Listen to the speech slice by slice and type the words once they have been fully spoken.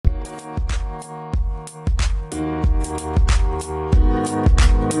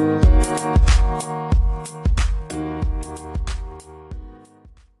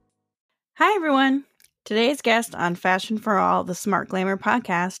Today's guest on Fashion for All, the Smart Glamour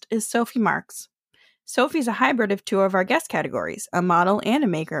podcast, is Sophie Marks. Sophie's a hybrid of two of our guest categories, a model and a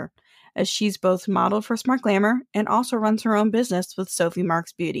maker, as she's both modeled for Smart Glamour and also runs her own business with Sophie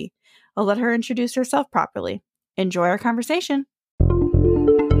Marks Beauty. I'll let her introduce herself properly. Enjoy our conversation.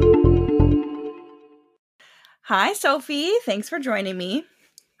 Hi, Sophie. Thanks for joining me.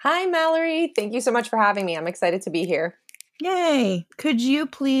 Hi, Mallory. Thank you so much for having me. I'm excited to be here. Yay. Could you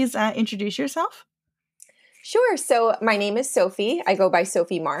please introduce yourself? Sure. So my name is Sophie. I go by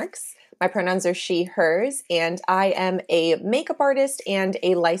Sophie Marks. My pronouns are she, hers, and I am a makeup artist and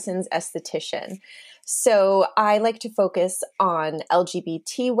a licensed esthetician. So I like to focus on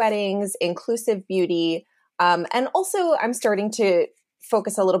LGBT weddings, inclusive beauty, and also I'm starting to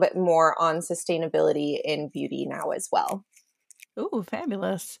focus a little bit more on sustainability in beauty now as well. Ooh,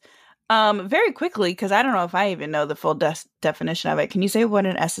 fabulous. Very quickly, because I don't know if I even know the full definition of it. Can you say what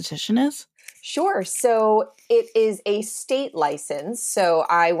an esthetician is? Sure. So it is a state license. So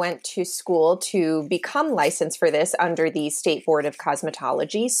I went to school to become licensed for this under the State Board of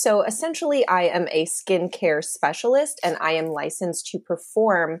Cosmetology. So essentially, I am a skincare specialist and I am licensed to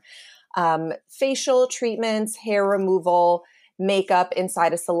perform facial treatments, hair removal, makeup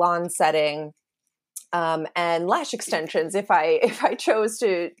inside a salon setting, and lash extensions if I chose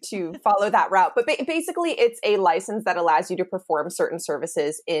to follow that route. But basically, it's a license that allows you to perform certain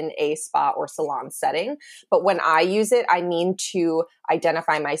services in a spa or salon setting. But when I use it, I mean to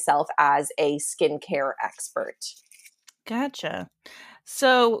identify myself as a skincare expert. Gotcha.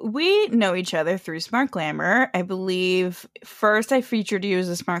 So we know each other through Smart Glamour. I believe first I featured you as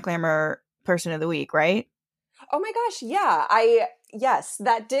a Smart Glamour Person of the Week, right? Oh my gosh, yeah. Yes,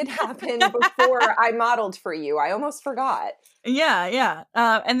 that did happen before I modeled for you. I almost forgot. Yeah.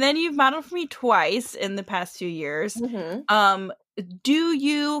 And then you've modeled for me twice in the past 2 years. Mm-hmm. Do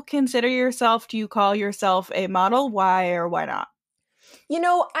you call yourself a model? Why or why not?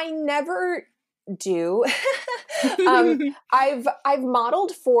 I never do. I've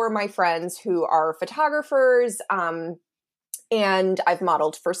modeled for my friends who are photographers, and I've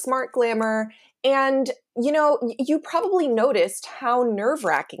modeled for Smart Glamour. And, you probably noticed how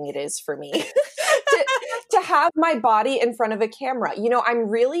nerve-wracking it is for me to have my body in front of a camera. I'm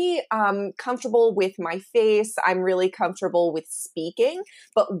really comfortable with my face. I'm really comfortable with speaking,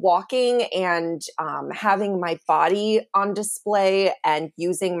 but walking and having my body on display and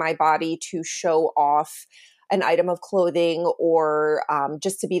using my body to show off an item of clothing or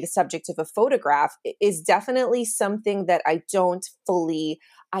just to be the subject of a photograph is definitely something that I don't fully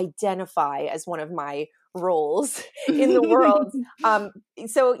identify as one of my roles in the world.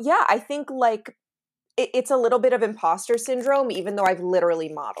 So yeah, I think like it's a little bit of imposter syndrome, even though I've literally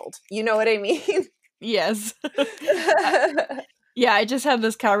modeled. You know what I mean? Yes. Yeah, I just had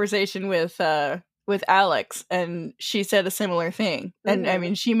this conversation with Alex, and she said a similar thing. And I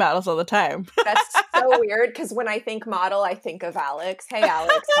mean, she models all the time. That's so weird because when I think model, I think of Alex. Hey,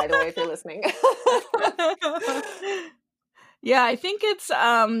 Alex, by the way, if you're listening. Yeah, I think it's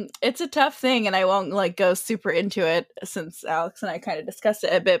a tough thing, and I won't go super into it since Alex and I kind of discussed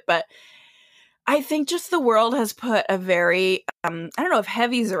it a bit, but I think just the world has put a very I don't know if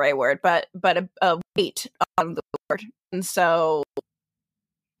heavy is the right word, but a weight on the word. And so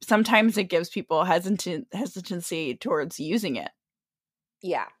sometimes it gives people hesitancy towards using it.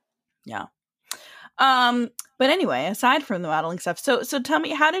 Yeah. But anyway, aside from the modeling stuff, so tell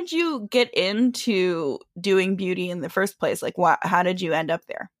me, how did you get into doing beauty in the first place? Like, how did you end up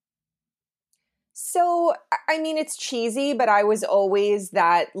there? So, I mean, it's cheesy, but I was always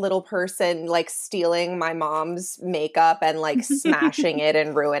that little person like stealing my mom's makeup and like smashing it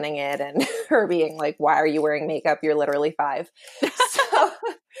and ruining it, and her being like, "Why are you wearing makeup? You're literally 5."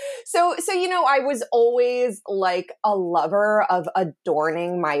 So, I was always like a lover of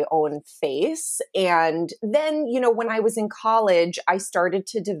adorning my own face. And then, when I was in college, I started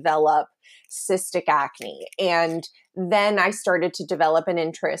to develop cystic acne. And then I started to develop an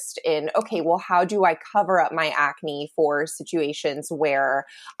interest in, okay, well, how do I cover up my acne for situations where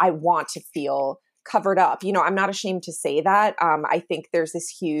I want to feel covered up? I'm not ashamed to say that. I think there's this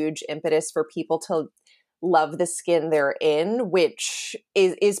huge impetus for people to love the skin they're in, which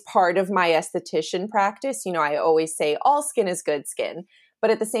is part of my esthetician practice. I always say all skin is good skin. But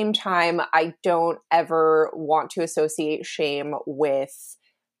at the same time, I don't ever want to associate shame with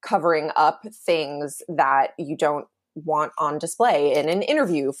covering up things that you don't want on display in an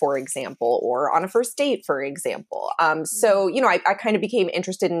interview, for example, or on a first date, for example. So, I kind of became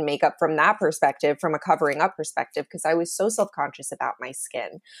interested in makeup from that perspective, from a covering up perspective, because I was so self-conscious about my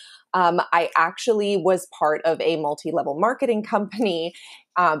skin. I actually was part of a multi-level marketing company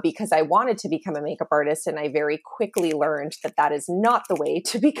because I wanted to become a makeup artist. And I very quickly learned that that is not the way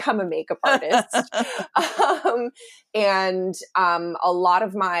to become a makeup artist. A lot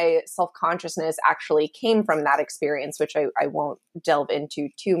of my self-consciousness actually came from that experience, which I won't delve into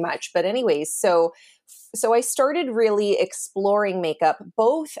too much. But anyways, so I started really exploring makeup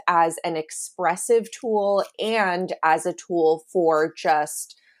both as an expressive tool and as a tool for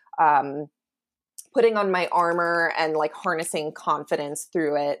just putting on my armor and like harnessing confidence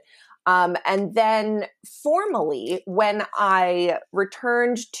through it. And then formally, when I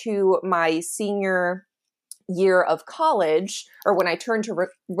returned to my senior year of college, or when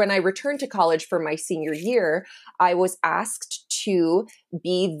I returned to college for my senior year, I was asked to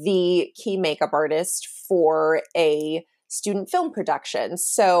be the key makeup artist for a student film production.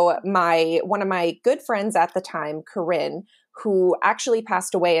 So one of my good friends at the time, Corinne, who actually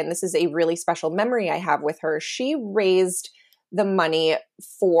passed away, and this is a really special memory I have with her, she raised the money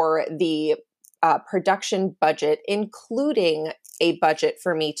for the production budget, including a budget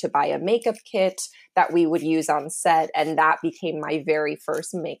for me to buy a makeup kit that we would use on set. And that became my very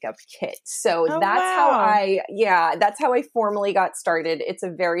first makeup kit. So that's how I formally got started. It's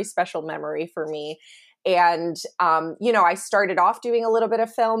a very special memory for me. And, I started off doing a little bit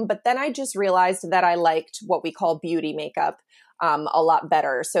of film, but then I just realized that I liked what we call beauty makeup a lot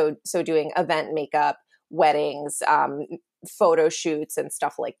better. So doing event makeup, weddings, photo shoots, and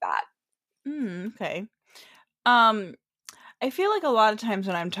stuff like that. Okay. I feel like a lot of times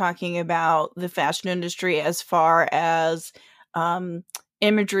when I'm talking about the fashion industry as far as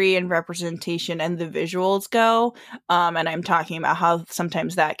imagery and representation and the visuals go, and I'm talking about how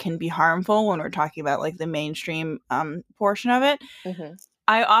sometimes that can be harmful when we're talking about like the mainstream portion of it, Mm-hmm.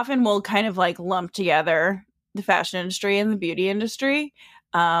 I often will kind of like lump together the fashion industry and the beauty industry.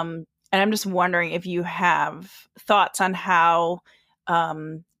 And I'm just wondering if you have thoughts on how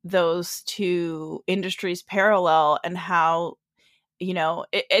those two industries parallel and how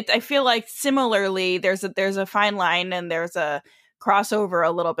I feel like similarly there's a fine line and there's a crossover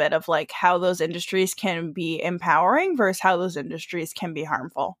a little bit of like how those industries can be empowering versus how those industries can be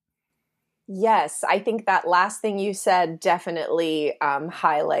harmful. Yes, I think that last thing you said definitely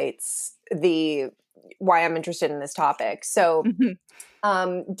highlights why I'm interested in this topic. So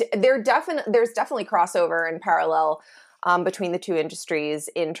there's definitely crossover and parallel between the two industries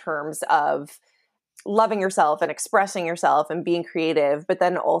in terms of loving yourself and expressing yourself and being creative, but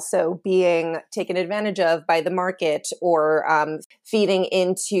then also being taken advantage of by the market or feeding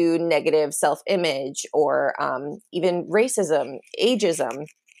into negative self-image or even racism, ageism.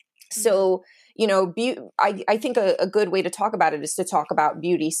 So, I think a good way to talk about it is to talk about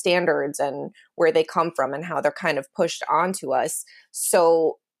beauty standards and where they come from and how they're kind of pushed onto us.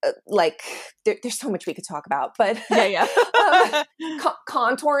 So, there's so much we could talk about, but yeah.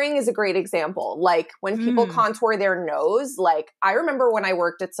 contouring is a great example. Like when people contour their nose, like I remember when I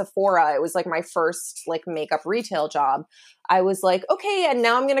worked at Sephora, it was like my first like makeup retail job. I was like, okay, and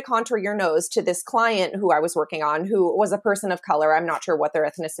now I'm going to contour your nose to this client who I was working on, who was a person of color. I'm not sure what their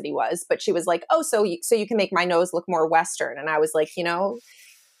ethnicity was, but she was like, oh, so you can make my nose look more Western. And I was like,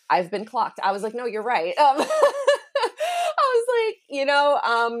 I've been clocked. I was like, no, you're right. I was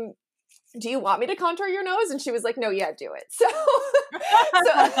like, do you want me to contour your nose? And she was like, no, yeah, do it.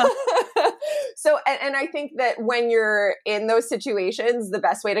 And I think that when you're in those situations, the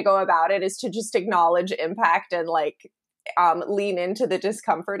best way to go about it is to just acknowledge impact and like lean into the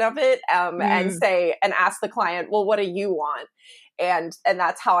discomfort of it and ask the client, well, what do you want? And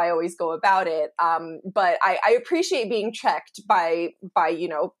that's how I always go about it. But I appreciate being checked by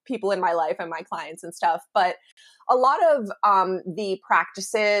people in my life and my clients and stuff. But a lot of the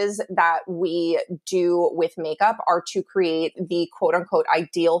practices that we do with makeup are to create the quote unquote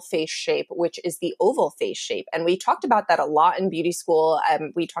ideal face shape, which is the oval face shape. And we talked about that a lot in beauty school.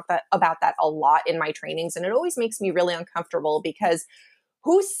 We talked about that a lot in my trainings. And it always makes me really uncomfortable because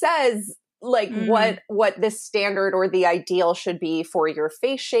who says like what this standard or the ideal should be for your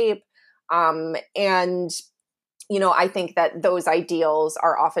face shape? I think that those ideals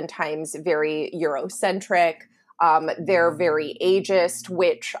are oftentimes very Eurocentric. They're very ageist,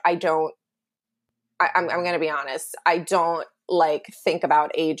 which I'm going to be honest, I don't like think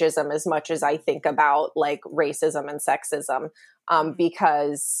about ageism as much as I think about like racism and sexism,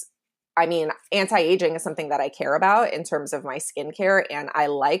 because I mean, anti-aging is something that I care about in terms of my skincare, and I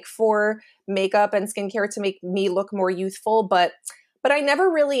like for makeup and skincare to make me look more youthful, but I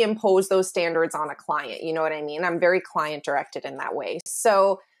never really impose those standards on a client. You know what I mean? I'm very client directed in that way.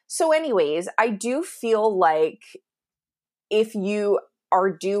 So anyways, I do feel like if you are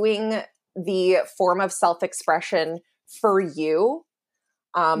doing the form of self-expression for you,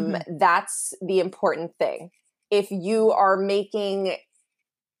 that's the important thing. If you are making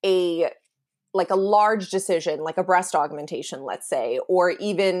a large decision, like a breast augmentation, let's say, or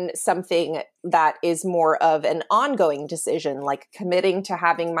even something that is more of an ongoing decision, like committing to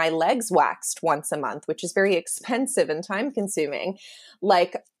having my legs waxed once a month, which is very expensive and time consuming.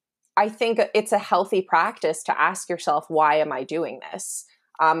 Like, I think it's a healthy practice to ask yourself, why am I doing this?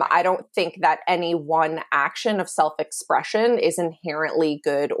 I don't think that any one action of self-expression is inherently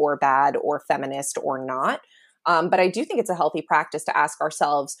good or bad or feminist or not. But I do think it's a healthy practice to ask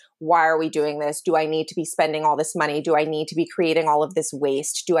ourselves, why are we doing this? Do I need to be spending all this money? Do I need to be creating all of this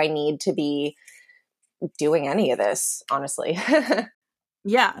waste? Do I need to be doing any of this, honestly?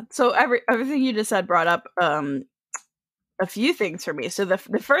 Yeah. So everything you just said brought up a few things for me. So the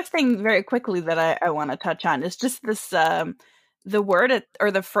first thing very quickly that I want to touch on is just this the word or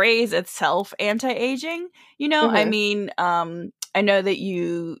the phrase itself, anti-aging. I mean, I know that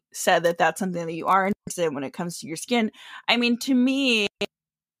you said that that's something that you are interested in when it comes to your skin. I mean, to me,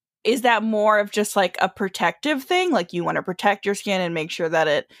 is that more of just like a protective thing? Like you want to protect your skin and make sure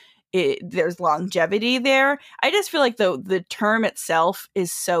that there's longevity there. I just feel like the term itself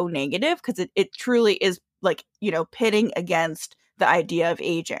is so negative because it truly is like, pitting against the idea of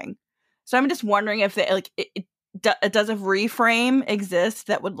aging. So I'm just wondering if does a reframe exist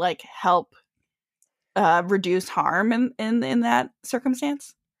that would like help reduce harm in that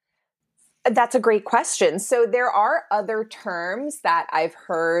circumstance? That's a great question. So there are other terms that I've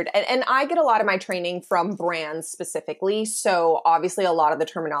heard, and I get a lot of my training from brands specifically. So obviously a lot of the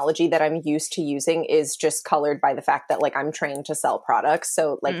terminology that I'm used to using is just colored by the fact that like I'm trained to sell products.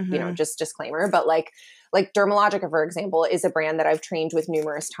 So like, just disclaimer, but like Dermalogica, for example, is a brand that I've trained with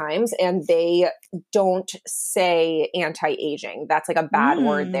numerous times, and they don't say anti-aging. That's like a bad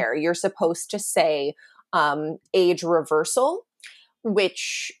word there. You're supposed to say age reversal,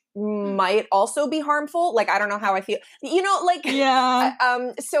 which might also be harmful. Like, I don't know how I feel, yeah.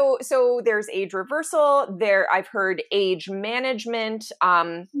 So there's age reversal there. I've heard age management,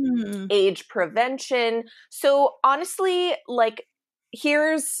 age prevention. So honestly, like,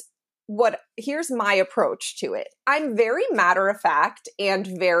 here's my approach to it. I'm very matter of fact and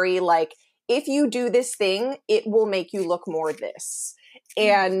very like, if you do this thing, it will make you look more this.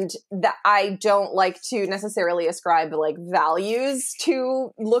 And that I don't like to necessarily ascribe like values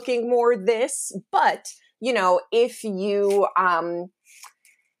to looking more this, but if you have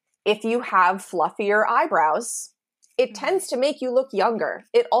fluffier eyebrows, it tends to make you look younger.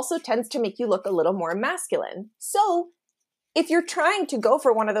 It also tends to make you look a little more masculine. So if you're trying to go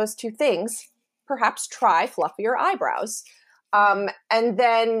for one of those two things, perhaps try fluffier eyebrows. And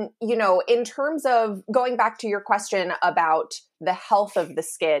then, in terms of going back to your question about the health of the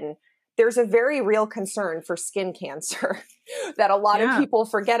skin, there's a very real concern for skin cancer that a lot of people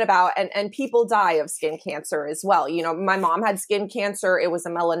forget about, and people die of skin cancer as well. My mom had skin cancer. It was a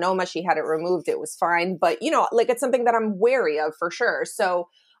melanoma. She had it removed. It was fine. But, it's something that I'm wary of for sure. So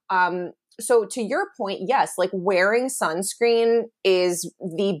to your point, yes, like wearing sunscreen is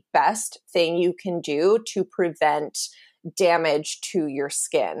the best thing you can do to prevent damage to your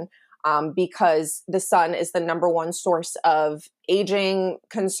skin, because the sun is the number one source of aging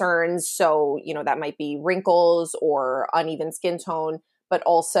concerns. So, that might be wrinkles or uneven skin tone, but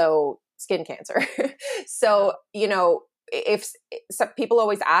also skin cancer. So, if some people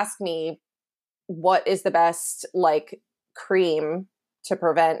always ask me, what is the best like cream to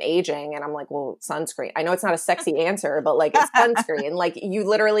prevent aging? And I'm like, well, sunscreen. I know it's not a sexy answer, but like it's sunscreen. Like you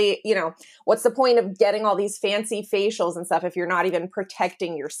literally, what's the point of getting all these fancy facials and stuff if you're not even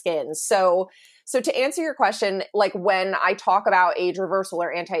protecting your skin? So to answer your question, like when I talk about age reversal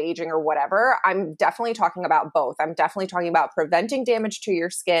or anti-aging or whatever, I'm definitely talking about both. I'm definitely talking about preventing damage to your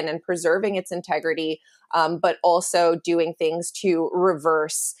skin and preserving its integrity, but also doing things to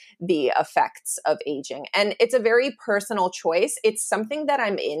reverse the effects of aging. And it's a very personal choice. It's something that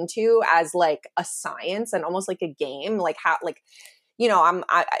I'm into as like a science and almost like a game, like how, like,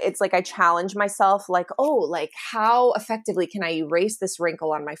 it's like I challenge myself, like, oh, like how effectively can I erase this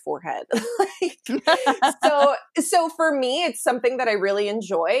wrinkle on my forehead? So for me, it's something that I really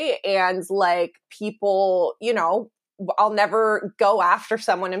enjoy. And like people, I'll never go after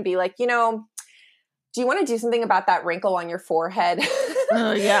someone and be like, do you want to do something about that wrinkle on your forehead?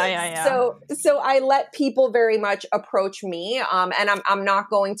 Yeah. So I let people very much approach me. And I'm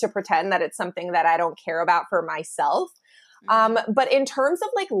not going to pretend that it's something that I don't care about for myself. But in terms of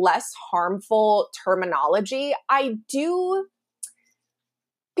like less harmful terminology, I do,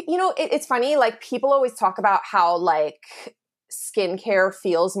 it's funny, like people always talk about how like skincare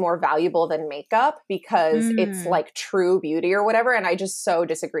feels more valuable than makeup because it's like true beauty or whatever. And I just so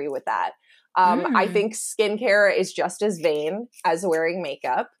disagree with that. I think skincare is just as vain as wearing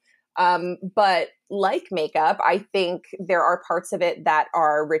makeup. But like makeup, I think there are parts of it that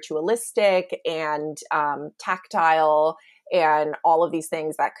are ritualistic and tactile and all of these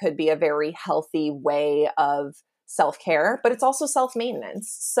things that could be a very healthy way of self-care, but it's also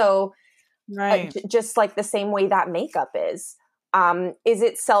self-maintenance. So right. Just like the same way that makeup is. Is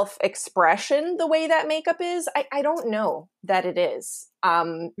it self-expression the way that makeup is? I don't know that it is.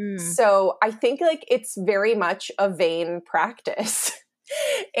 So I think like it's very much a vain practice.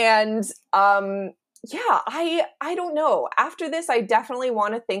 And yeah, I don't know. After this, I definitely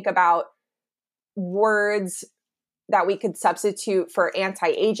want to think about words that we could substitute for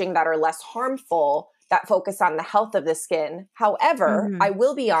anti-aging that are less harmful, that focus on the health of the skin. However, I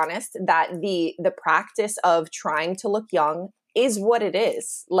will be honest that the practice of trying to look young is what it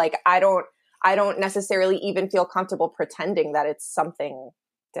is. Like I don't necessarily even feel comfortable pretending that it's something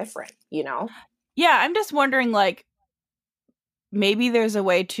different, you know? Yeah, I'm just wondering, like, maybe there's a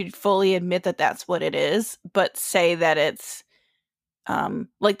way to fully admit that that's what it is, but say that it's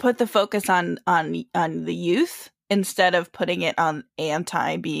like put the focus on the youth instead of putting it on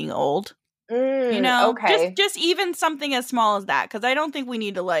anti being old. You know, Okay. just even something as small as that, because I don't think we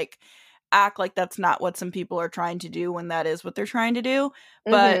need to like act like that's not what some people are trying to do when that is what they're trying to do.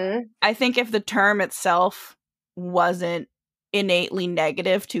 But I think if the term itself wasn't innately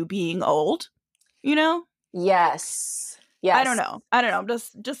negative to being old, you know? Yes. I don't know. I'm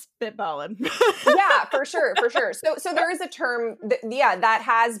just spitballing. Yeah, for sure. So there is a term that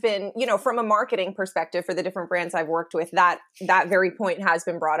has been, you know, from a marketing perspective for the different brands I've worked with, that very point has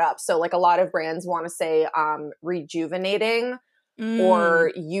been brought up. So like a lot of brands want to say rejuvenating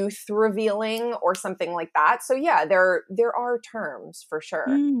or youth revealing or something like that. So yeah, there are terms for sure.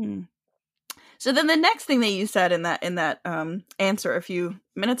 So then the next thing that you said in that answer a few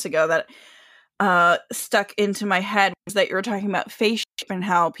minutes ago that stuck into my head was that you were talking about face shape and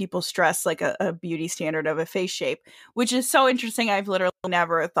how people stress like a beauty standard of a face shape, which is so interesting. I've literally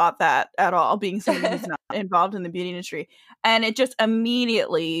never thought that at all, being somebody who's not involved in the beauty industry. And it just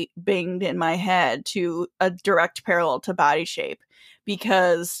immediately binged in my head to a direct parallel to body shape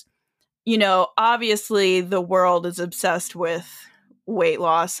because, you know, obviously the world is obsessed with weight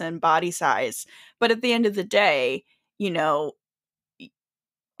loss and body size. But at the end of the day, you know,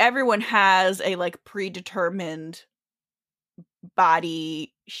 everyone has a like predetermined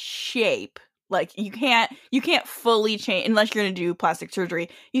body shape. Like you can't fully change unless you're going to do plastic surgery.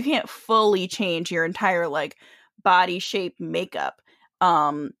 You can't fully change your entire like body shape makeup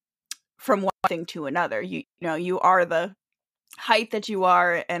from one thing to another. You know, you are the height that you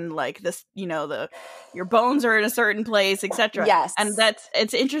are, and like this, you know, your bones are in a certain place, etc. Yes. And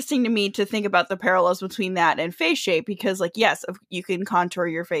it's interesting to me to think about the parallels between that and face shape, because like yes, you can contour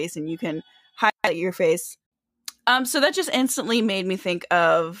your face and you can highlight your face. So that just instantly made me think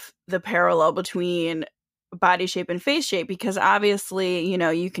of the parallel between body shape and face shape, because obviously, you know,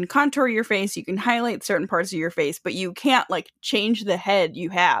 you can contour your face, you can highlight certain parts of your face, but you can't like change the head you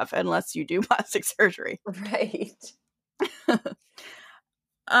have unless you do plastic surgery. Right.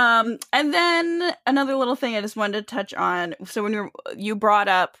 And then another little thing I just wanted to touch on. So when you brought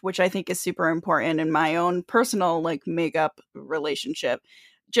up, which I think is super important in my own personal like makeup relationship,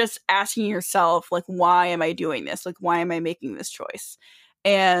 just asking yourself like, why am I doing this? Like, why am I making this choice?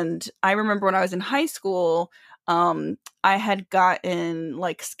 And I remember when I was in high school, I had gotten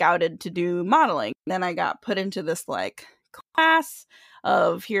like scouted to do modeling. Then I got put into this like class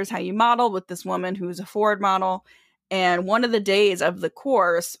of here's how you model with this woman who's a Ford model. And one of the days of the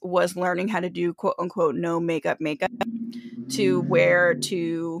course was learning how to do quote unquote no makeup to wear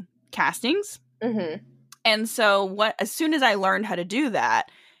to castings. And so as soon as I learned how to do that,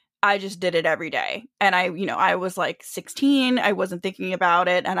 I just did it every day. And I was like 16, I wasn't thinking about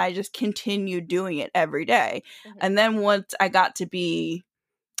it, and I just continued doing it every day. And then once I got to be,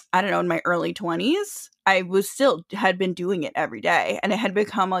 I don't know, in my early 20s, I had been doing it every day, and it had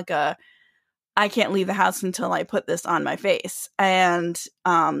become like I can't leave the house until I put this on my face. And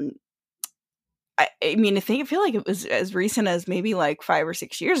I mean, I feel like it was as recent as maybe like 5 or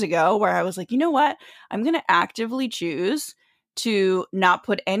 6 years ago where I was like, you know what? I'm going to actively choose to not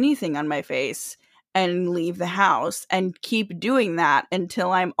put anything on my face and leave the house and keep doing that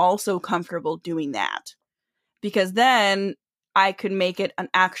until I'm also comfortable doing that. Because then I could make it an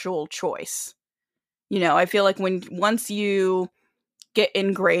actual choice. You know, I feel like once you get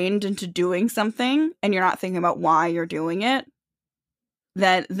ingrained into doing something and you're not thinking about why you're doing it,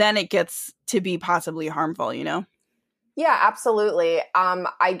 then it gets to be possibly harmful, you know? Yeah, absolutely.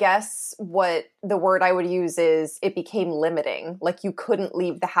 I guess what the word I would use is it became limiting. Like you couldn't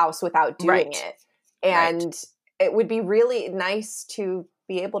leave the house without doing Right. it. Right. And it would be really nice to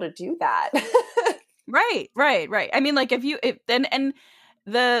be able to do that. Right. Right. Right. I mean, like if you if and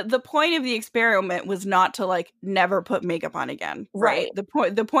the point of the experiment was not to like never put makeup on again, right?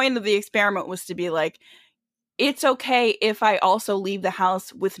 Right. The point of the experiment was to be like, it's okay if I also leave the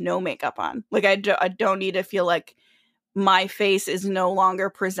house with no makeup on. Like I don't need to feel like my face is no longer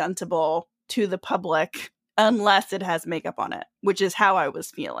presentable to the public unless it has makeup on it, which is how I was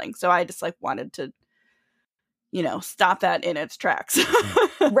feeling. So I just like wanted to, stop that in its tracks.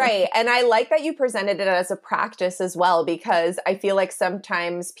 Right. And I like that you presented it as a practice as well, because I feel like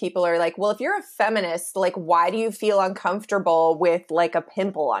sometimes people are like, well, if you're a feminist, like, why do you feel uncomfortable with like a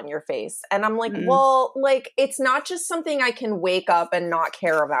pimple on your face? And I'm like, Mm, well, like, it's not just something I can wake up and not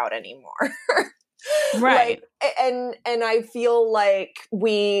care about anymore. right. Like, and I feel like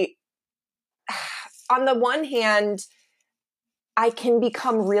we, on the one hand, I can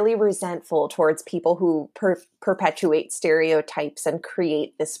become really resentful towards people who perpetuate stereotypes and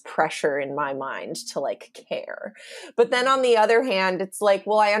create this pressure in my mind to like care. But then on the other hand, it's like,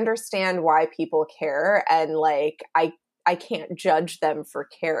 well, I understand why people care, and like I can't judge them for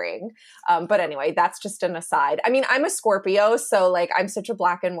caring. But anyway, that's just an aside. I mean, I'm a Scorpio, so like I'm such a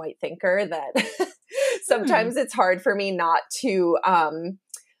black and white thinker that Hmm. sometimes it's hard for me not to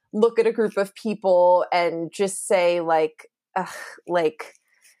look at a group of people and just say ugh, like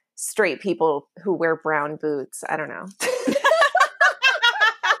straight people who wear brown boots. I don't know.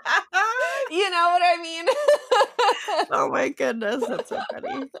 You know what I mean? Oh my goodness, that's so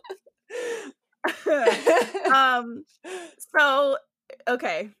funny. um so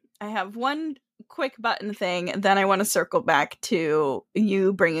okay, I have one quick button thing, and then I want to circle back to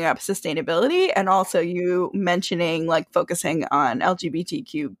you bringing up sustainability and also you mentioning like focusing on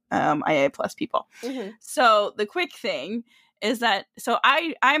LGBTQ IA plus people. Mhm. So the quick thing is that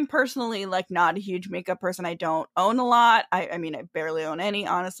I'm personally like not a huge makeup person. I don't own a lot. I mean I barely own any,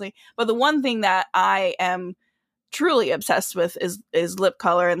 honestly. But the one thing that I am truly obsessed with is lip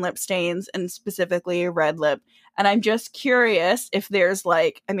color and lip stains, and specifically red lip. And I'm just curious if there's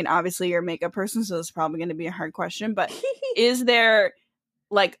like, I mean, obviously you're a makeup person, so this is probably going to be a hard question, but is there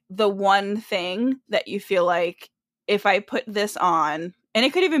like the one thing that you feel like if I put this on, and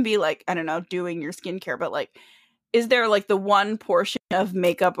it could even be like, I don't know, doing your skincare, but like, is there like the one portion of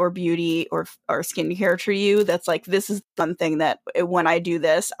makeup or beauty or skincare for you that's like, this is one thing that when I do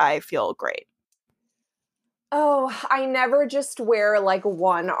this, I feel great? Oh, I never just wear like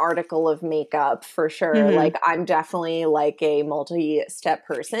one article of makeup for sure. Mm-hmm. Like I'm definitely like a multi-step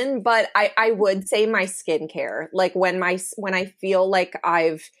person, but I would say my skincare. Like when I feel like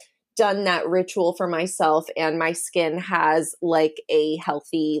I've done that ritual for myself and my skin has like a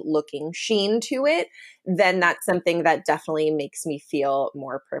healthy looking sheen to it, then that's something that definitely makes me feel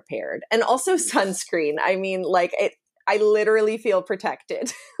more prepared. And also sunscreen. I mean, like I literally feel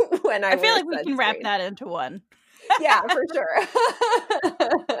protected when I I feel wear like we can wrap sunscreen. that into one. Yeah, for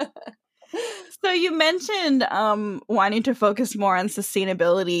sure. So you mentioned wanting to focus more on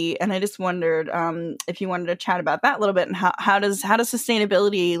sustainability, and I just wondered if you wanted to chat about that a little bit, and how does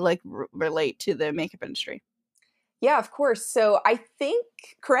sustainability like relate to the makeup industry? Yeah, of course. So I think,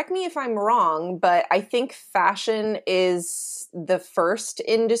 correct me if I'm wrong, but I think fashion is the first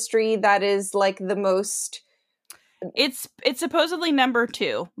industry that is like the most. It's supposedly number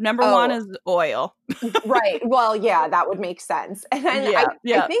two. Number one Oh, is oil. right. Well, yeah, that would make sense. And then Yeah, I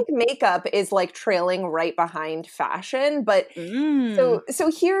yeah. think makeup is like trailing right behind fashion, but Mm.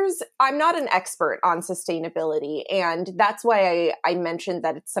 so here's, I'm not an expert on sustainability, and that's why I mentioned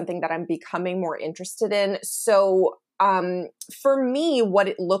that it's something that I'm becoming more interested in. So for me, what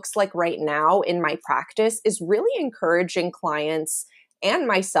it looks like right now in my practice is really encouraging clients and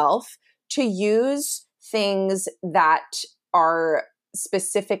myself to use things that are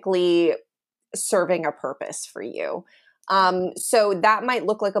specifically serving a purpose for you. So that might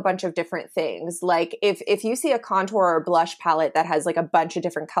look like a bunch of different things. Like if you see a contour or blush palette that has like a bunch of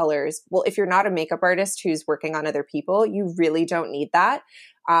different colors, well, if you're not a makeup artist who's working on other people, you really don't need that.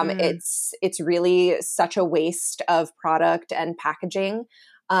 Mm. It's really such a waste of product and packaging.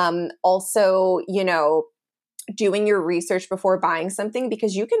 Also, doing your research before buying something,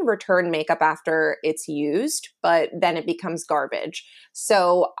 because you can return makeup after it's used, but then it becomes garbage.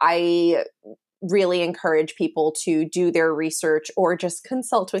 So I really encourage people to do their research or just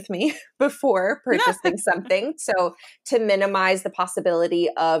consult with me before purchasing something. So to minimize the possibility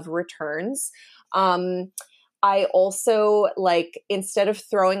of returns. Um, I also like, instead of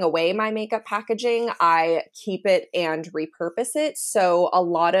throwing away my makeup packaging, I keep it and repurpose it. So a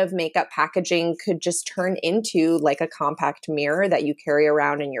lot of makeup packaging could just turn into like a compact mirror that you carry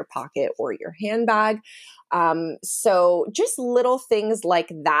around in your pocket or your handbag. So just little things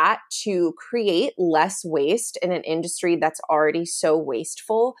like that to create less waste in an industry that's already so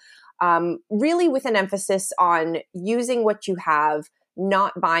wasteful. Really with an emphasis on using what you have,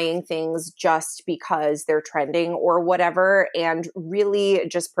 not buying things just because they're trending or whatever, and really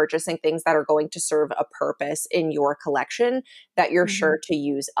just purchasing things that are going to serve a purpose in your collection that you're Mhm. sure to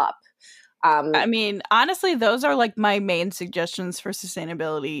use up. I mean, honestly, those are like my main suggestions for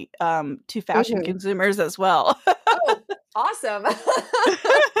sustainability to fashion Mhm. consumers as well. Oh, awesome.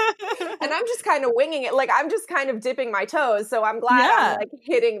 And I'm just kind of winging it. Like, I'm just kind of dipping my toes. So I'm glad I'm Yeah, like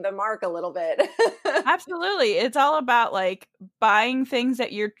hitting the mark a little bit. absolutely. It's all about like buying things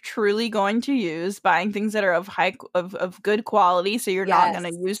that you're truly going to use, buying things that are of of good quality so you're not going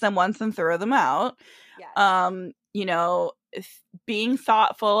Yes. to use them once and throw them out. Yes. You know, being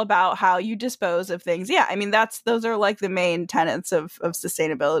thoughtful about how you dispose of things. Yeah, I mean those are like the main tenets of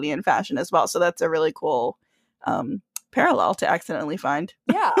sustainability in fashion as well. So that's a really cool parallel to accidentally find.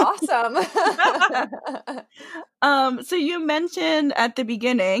 Yeah. Awesome. So you mentioned at the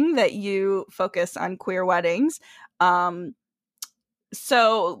beginning that you focus on queer weddings. Um,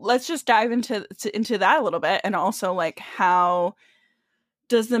 so let's just dive into that a little bit, and also like how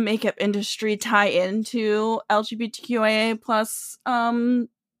does the makeup industry tie into LGBTQIA plus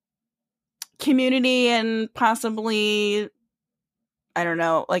community and possibly, I don't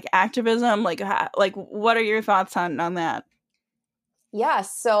know, like activism? Like what are your thoughts on that? Yeah.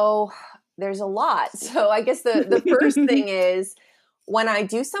 So there's a lot. So I guess the first thing is, when I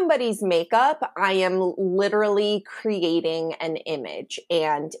do somebody's makeup, I am literally creating an image,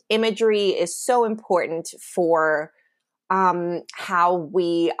 and imagery is so important for how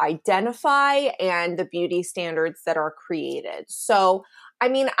we identify and the beauty standards that are created. So, I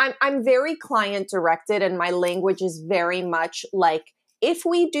mean, I'm very client directed, and my language is very much like, if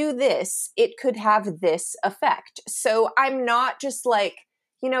we do this, it could have this effect. So I'm not just like,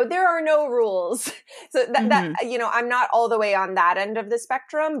 there are no rules. So that Hmm. I'm not all the way on that end of the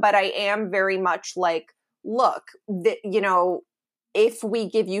spectrum, but I am very much like, look, if we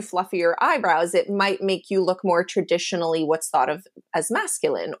give you fluffier eyebrows, it might make you look more traditionally what's thought of as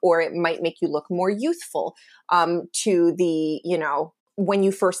masculine, or it might make you look more youthful to the, when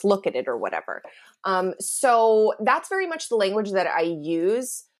you first look at it or whatever. So that's very much the language that I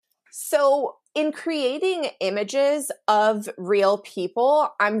use. So in creating images of real people,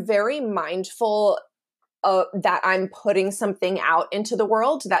 I'm very mindful that I'm putting something out into the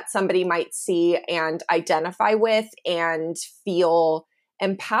world that somebody might see and identify with and feel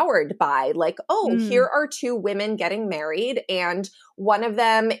empowered by. Like, oh, Mm. here are two women getting married, and one of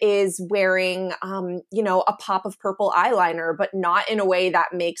them is wearing, a pop of purple eyeliner, but not in a way that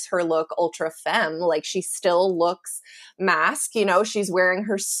makes her look ultra femme. Like, she still looks mask, she's wearing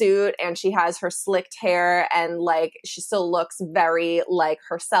her suit and she has her slicked hair, and like, she still looks very like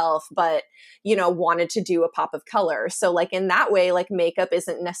herself, but wanted to do a pop of color. So like, in that way, like, makeup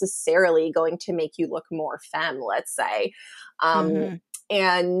isn't necessarily going to make you look more femme, let's say. Hmm.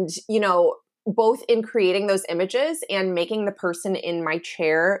 And, both in creating those images and making the person in my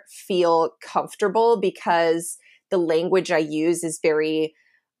chair feel comfortable, because the language I use is very,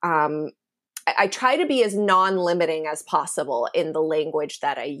 I try to be as non-limiting as possible in the language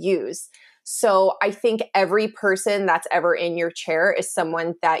that I use. So I think every person that's ever in your chair is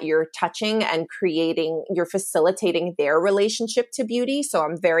someone that you're touching and creating, you're facilitating their relationship to beauty. So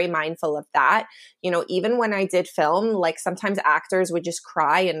I'm very mindful of that. Even when I did film, like, sometimes actors would just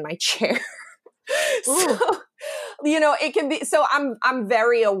cry in my chair. Ooh. So, it can be, so I'm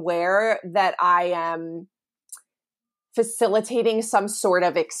very aware that I am facilitating some sort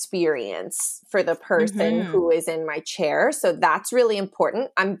of experience for the person Hmm. who is in my chair. So that's really important.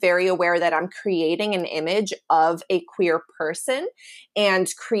 I'm very aware that I'm creating an image of a queer person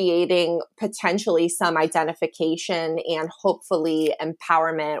and creating potentially some identification and hopefully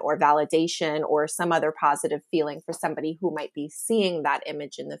empowerment or validation or some other positive feeling for somebody who might be seeing that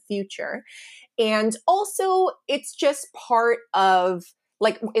image in the future. And also, it's just part of,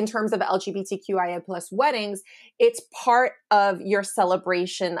 like, in terms of LGBTQIA plus weddings, it's part of your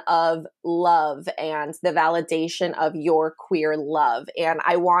celebration of love and the validation of your queer love. And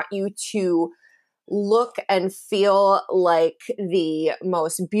I want you to look and feel like the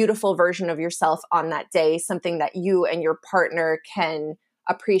most beautiful version of yourself on that day, something that you and your partner can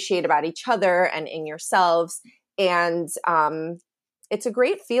appreciate about each other and in yourselves. And it's a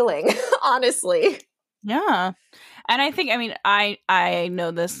great feeling, honestly. Yeah. And I think, I mean, I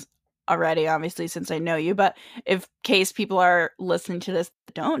know this already, obviously, since I know you, but if case people are listening to this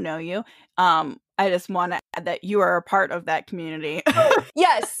that don't know you, I just want to add that you are a part of that community. Oh,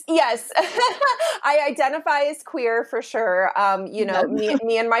 yes, yes. I identify as queer for sure. You know,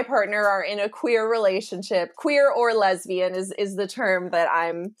 me and my partner are in a queer relationship. Queer or lesbian is the term that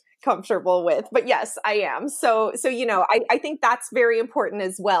I'm comfortable with. But yes, I am. So you know, I think that's very important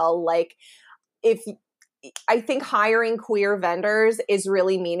as well. Like, if I think hiring queer vendors is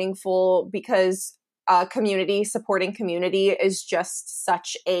really meaningful because community supporting community is just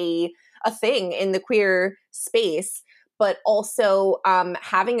such a thing in the queer space. But also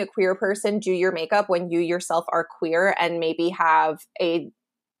having a queer person do your makeup when you yourself are queer and maybe have a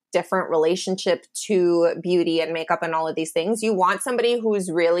different relationship to beauty and makeup and all of these things. You want somebody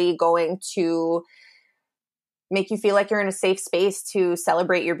who's really going to make you feel like you're in a safe space to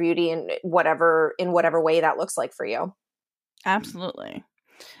celebrate your beauty in whatever way that looks like for you. Absolutely.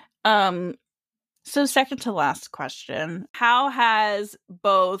 So second to last question, how has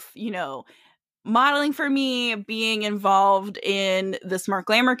both, you know, modeling for me, being involved in the smart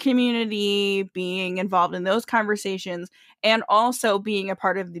glamour community, being involved in those conversations, and also being a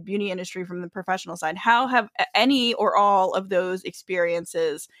part of the beauty industry from the professional side, how have any or all of those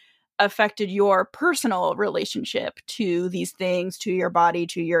experiences affected your personal relationship to these things, to your body,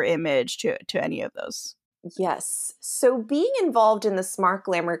 to your image, to any of those? Yes. So being involved in the smart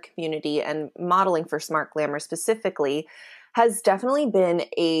glamour community and modeling for smart glamour specifically has definitely been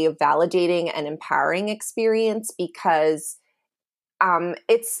a validating and empowering experience because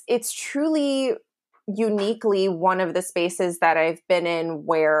it's truly uniquely one of the spaces that I've been in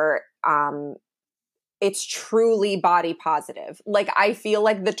where it's truly body positive. Like, I feel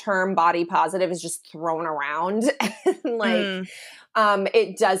like the term body positive is just thrown around and like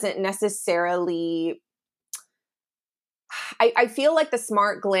it doesn't necessarily I feel like the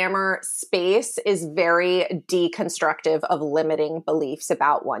smart glamour space is very deconstructive of limiting beliefs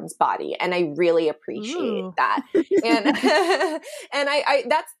about one's body, and I really appreciate Ooh. that. And and I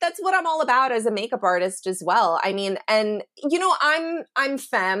that's what I'm all about as a makeup artist as well. I mean, and you know, I'm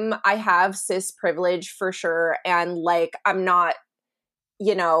femme. I have cis privilege for sure, and like I'm not,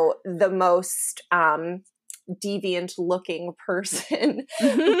 you know, the most deviant looking person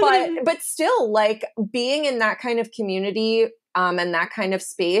but still, like, being in that kind of community and that kind of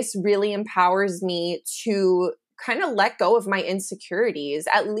space really empowers me to kind of let go of my insecurities,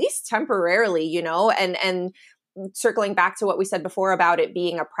 at least temporarily, you know. And circling back to what we said before about it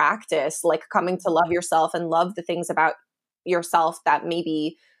being a practice, like coming to love yourself and love the things about yourself that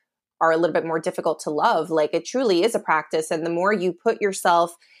maybe are a little bit more difficult to love. Like, it truly is a practice. And the more you put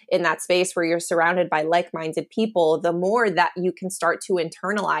yourself in that space where you're surrounded by like-minded people, the more that you can start to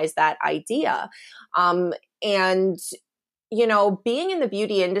internalize that idea. And, you know, being in the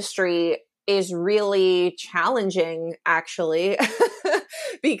beauty industry is really challenging, actually,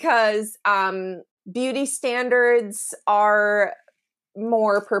 because beauty standards are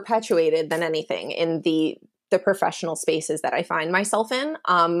more perpetuated than anything in the professional spaces that I find myself in.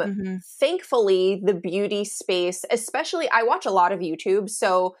 Thankfully, the beauty space, especially, I watch a lot of YouTube,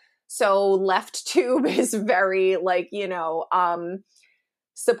 so left tube is very, like, you know,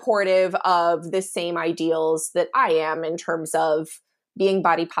 supportive of the same ideals that I am in terms of being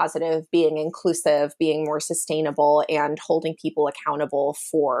body positive, being inclusive, being more sustainable, and holding people accountable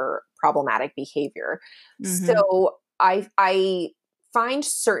for problematic behavior. So I find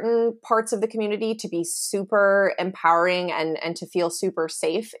certain parts of the community to be super empowering and to feel super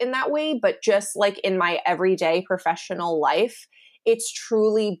safe in that way. But just like in my everyday professional life, it's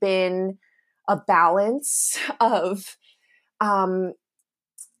truly been a balance of,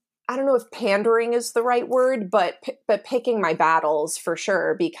 I don't know if pandering is the right word, but picking my battles for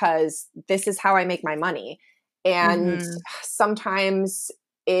sure, because this is how I make my money. And sometimes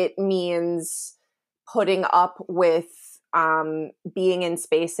it means putting up with being in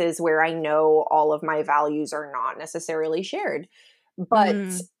spaces where I know all of my values are not necessarily shared. But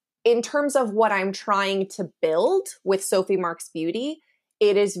in terms of what I'm trying to build with Sophie Marks Beauty,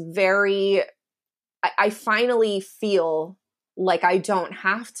 it is very, I finally feel like I don't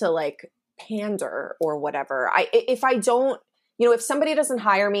have to like pander or whatever. If I don't, you know, if somebody doesn't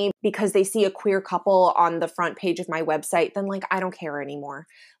hire me because they see a queer couple on the front page of my website, then like I don't care anymore.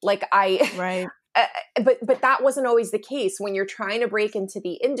 Like Right. but that wasn't always the case when you're trying to break into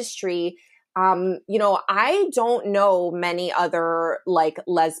the industry. You know, I don't know many other like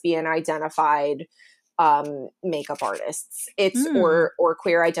lesbian identified makeup artists. It's or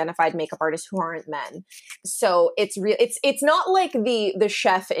queer identified makeup artists who aren't men. So it's not like the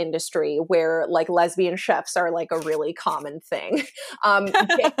chef industry where like lesbian chefs are like a really common thing.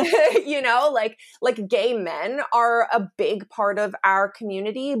 You know, like gay men are a big part of our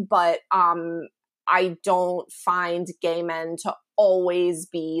community, but I don't find gay men to always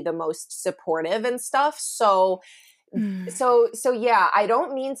be the most supportive and stuff. So yeah, I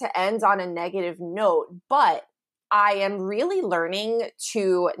don't mean to end on a negative note, but I am really learning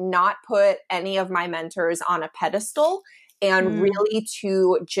to not put any of my mentors on a pedestal and really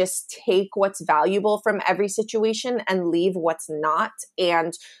to just take what's valuable from every situation and leave what's not.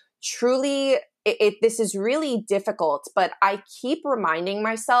 And truly, this is really difficult, but I keep reminding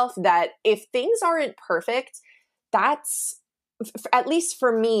myself that if things aren't perfect, that's at least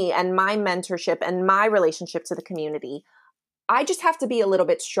for me and my mentorship and my relationship to the community, I just have to be a little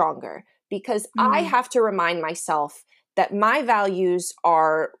bit stronger because I have to remind myself that my values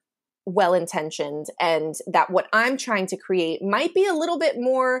are well-intentioned and that what I'm trying to create might be a little bit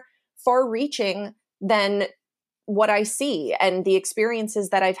more far-reaching than what I see and the experiences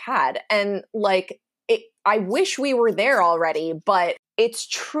that I've had. And like, I wish we were there already, but it's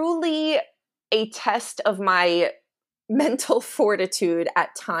truly a test of my mental fortitude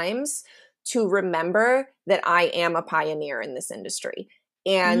at times to remember that I am a pioneer in this industry.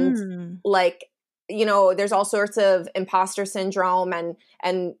 And like, you know, there's all sorts of imposter syndrome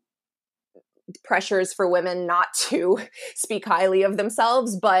and pressures for women not to speak highly of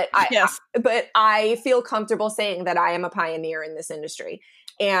themselves, but I feel comfortable saying that I am a pioneer in this industry.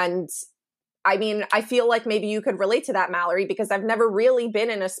 And I mean, I feel like maybe you could relate to that, Mallory, because I've never really been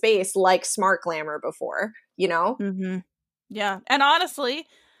in a space like Smart Glamour before, you know? Yeah. And honestly,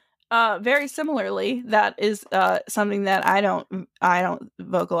 very similarly, that is something that I don't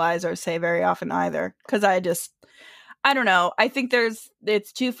vocalize or say very often either, because I don't know. I think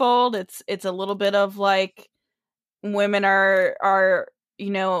it's twofold. It's a little bit of like women are you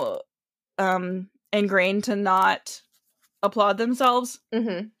know ingrained to not applaud themselves,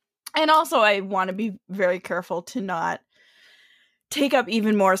 and also I want to be very careful to not take up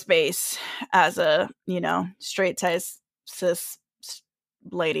even more space as a straight size cis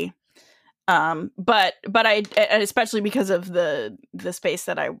lady. But I, especially because of the space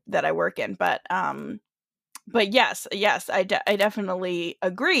that I work in, but yes, I definitely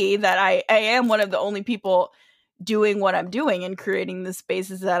agree that I am one of the only people doing what I'm doing and creating the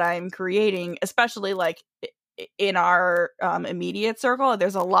spaces that I'm creating, especially like in our immediate circle.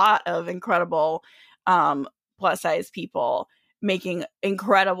 There's a lot of incredible plus size people making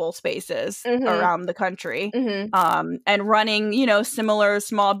incredible spaces around the country, and running, similar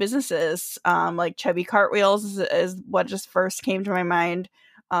small businesses, like Chubby Cartwheels is what just first came to my mind.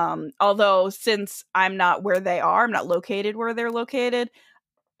 Although since I'm not where they are, I'm not located where they're located,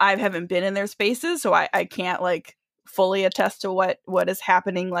 I haven't been in their spaces, so I can't like fully attest to what is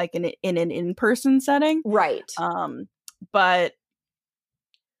happening like in an in-person setting. Right. But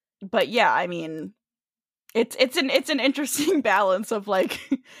yeah, I mean, it's an interesting balance of like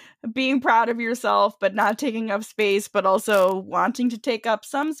being proud of yourself but not taking up space, but also wanting to take up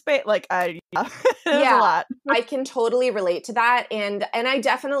some space. Like a lot. I can totally relate to that, and I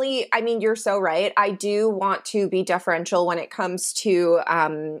definitely, I mean, you're so right. I do want to be deferential when it comes to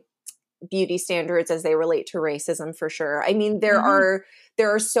beauty standards as they relate to racism, for sure. I mean, there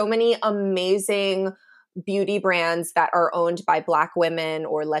are so many amazing beauty brands that are owned by Black women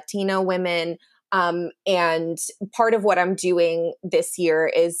or Latino women. And part of what I'm doing this year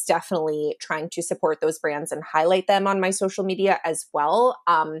is definitely trying to support those brands and highlight them on my social media as well.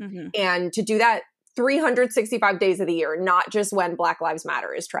 And to do that 365 days of the year, not just when Black Lives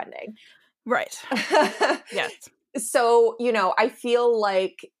Matter is trending. Right. Yes. So, I feel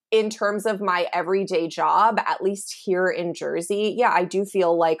like in terms of my everyday job, at least here in Jersey, yeah, I do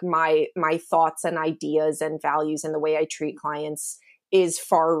feel like my thoughts and ideas and values and the way I treat clients is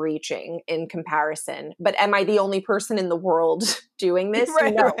far reaching in comparison. But am I the only person in the world doing this?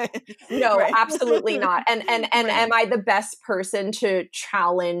 No, right. Absolutely not. And am I the best person to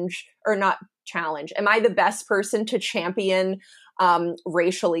challenge or not challenge? Am I the best person to champion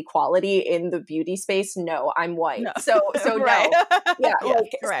racial equality in the beauty space? No, I'm white. No. So right. No. Yeah.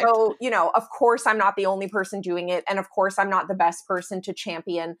 Yes, so, of course I'm not the only person doing it. And of course I'm not the best person to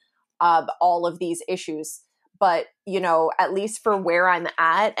champion all of these issues. But, at least for where I'm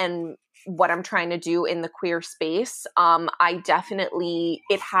at and what I'm trying to do in the queer space,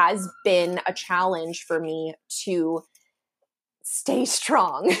 it has been a challenge for me to stay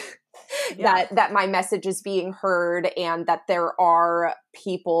strong. that my message is being heard, and that there are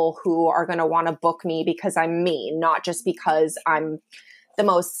people who are going to want to book me because I'm me, not just because I'm the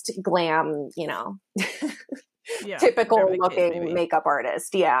most glam, typical looking makeup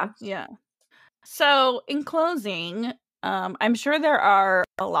artist. Yeah. Yeah. So in closing, I'm sure there are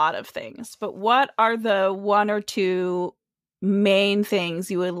a lot of things, but what are the one or two main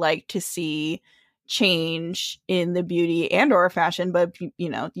things you would like to see change in the beauty and or fashion, but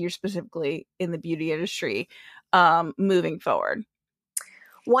you're specifically in the beauty industry, moving forward?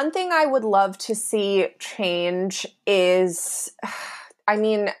 One thing I would love to see change is, I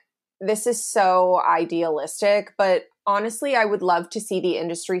mean, this is so idealistic, but honestly, I would love to see the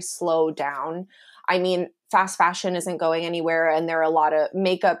industry slow down. I mean, fast fashion isn't going anywhere, and there are a lot of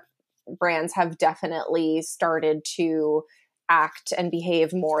makeup brands have definitely started to act and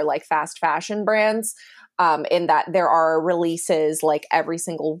behave more like fast fashion brands, in that there are releases like every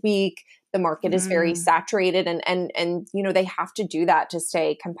single week. The market is very saturated, and they have to do that to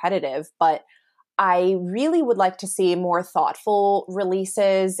stay competitive. But I really would like to see more thoughtful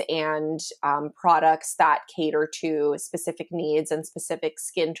releases and products that cater to specific needs and specific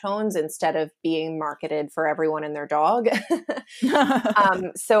skin tones instead of being marketed for everyone and their dog.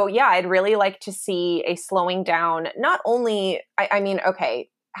 So yeah, I'd really like to see a slowing down. Not only, I mean, okay,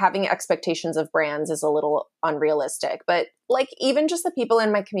 having expectations of brands is a little unrealistic, but like even just the people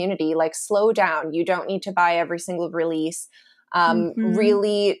in my community, like slow down. You don't need to buy every single release.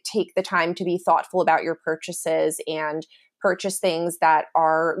 Really take the time to be thoughtful about your purchases and purchase things that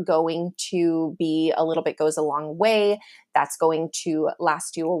are going to be goes a long way, that's going to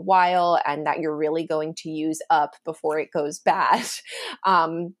last you a while, and that you're really going to use up before it goes bad.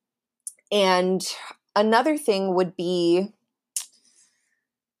 And another thing would be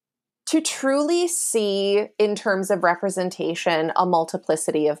to truly see, in terms of representation, a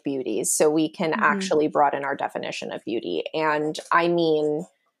multiplicity of beauties, so we can actually broaden our definition of beauty. And I mean,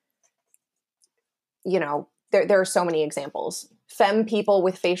 there are so many examples. Femme people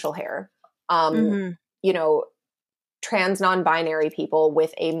with facial hair, trans non-binary people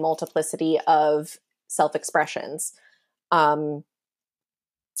with a multiplicity of self-expressions. And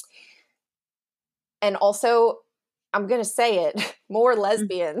also, I'm going to say it, more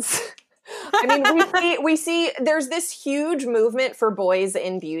lesbians. I mean, we see there's this huge movement for boys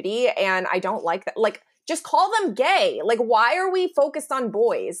in beauty, and I don't like that. Like, just call them gay. Like, why are we focused on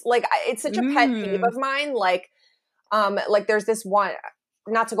boys? Like, it's such a pet peeve of mine. Like there's this one,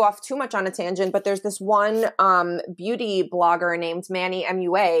 not to go off too much on a tangent, but there's this one beauty blogger named Manny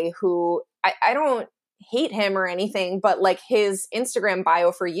MUA who I don't hate him or anything, but like his Instagram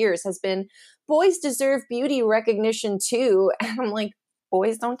bio for years has been, boys deserve beauty recognition too. And I'm like,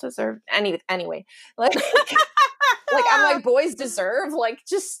 boys don't deserve anyway. Like, I'm like, boys deserve, like,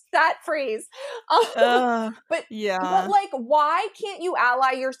 just that phrase. But like, why can't you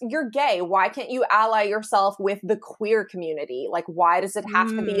ally you're gay? Why can't you ally yourself with the queer community? Like, why does it have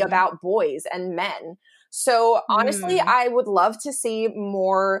to be about boys and men? So honestly, I would love to see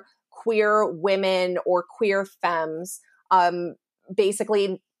more queer women or queer femmes,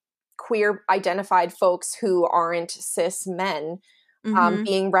 basically queer identified folks who aren't cis men,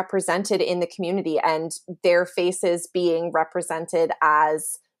 being represented in the community, and their faces being represented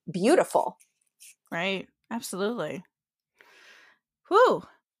as beautiful. Right. Absolutely. Whew.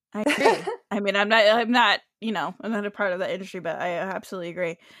 I agree. I mean, I'm not a part of that industry, but I absolutely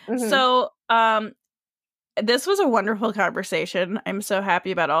agree. So, this was a wonderful conversation. I'm so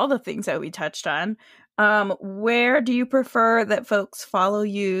happy about all the things that we touched on. Where do you prefer that folks follow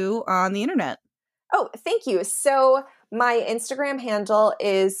you on the internet? Oh, thank you. So my Instagram handle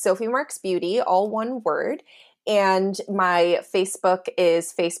is Sophie Marks Beauty, all one word. And my Facebook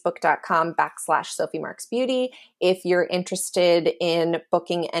is facebook.com/Sophie Marks Beauty. If you're interested in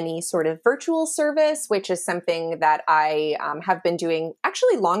booking any sort of virtual service, which is something that I have been doing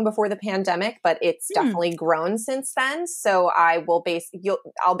actually long before the pandemic, but it's definitely grown since then. So I'll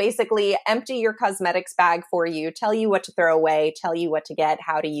basically empty your cosmetics bag for you, tell you what to throw away, tell you what to get,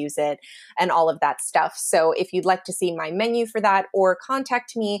 how to use it, and all of that stuff. So if you'd like to see my menu for that or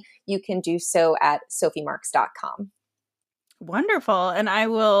contact me, you can do so at sophiemarks.com. Wonderful. And I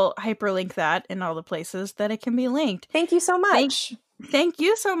will hyperlink that in all the places that it can be linked. Thank you so much. Thank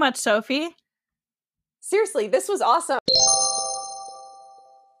you so much, Sophie. Seriously, this was awesome.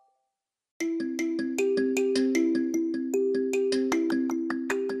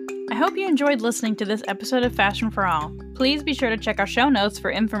 I hope you enjoyed listening to this episode of Fashion for All. Please be sure to check our show notes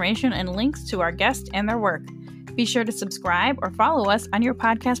for information and links to our guests and their work. Be sure to subscribe or follow us on your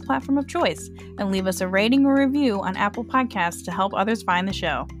podcast platform of choice and leave us a rating or review on Apple Podcasts to help others find the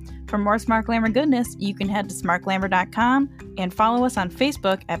show. For more Smart Glamour goodness, you can head to smartglamour.com and follow us on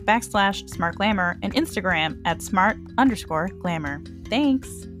Facebook at /smartglamour and Instagram at @smart_glamour.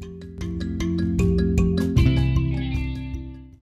 Thanks!